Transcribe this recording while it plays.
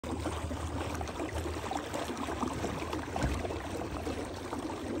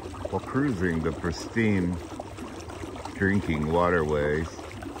While cruising the pristine drinking waterways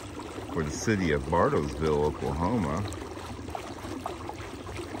for the city of Bartlesville, Oklahoma,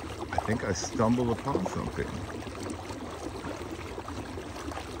 I think I stumbled upon something.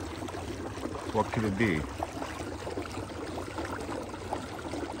 What could it be?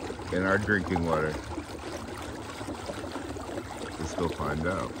 In our drinking water. Let's go find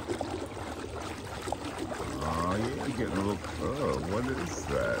out. Oh yeah, getting a little, oh, what is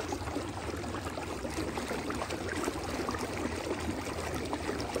that?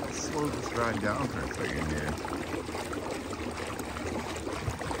 Let's slow this ride down for a second here.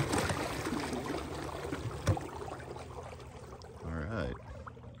 All right.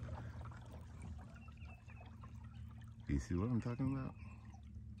 Do you see what I'm talking about?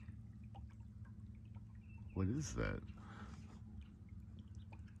 What is that?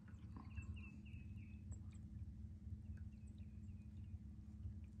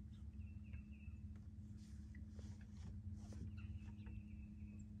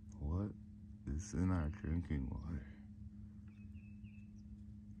 What is in our drinking water?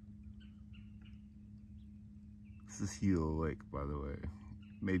 This is Hulah Lake, by the way.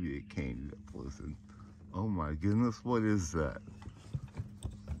 Maybe it came up listen. Oh my goodness, what is that?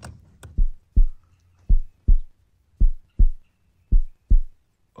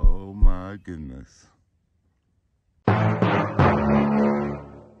 Oh my goodness.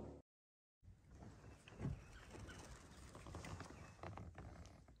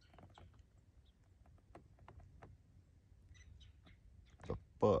 The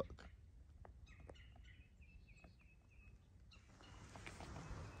fuck?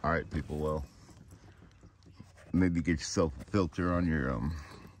 Alright people, well, maybe get yourself a filter on your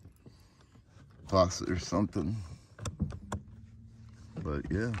faucet or something.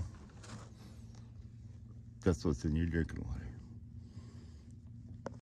 But yeah, that's what's in your drinking water.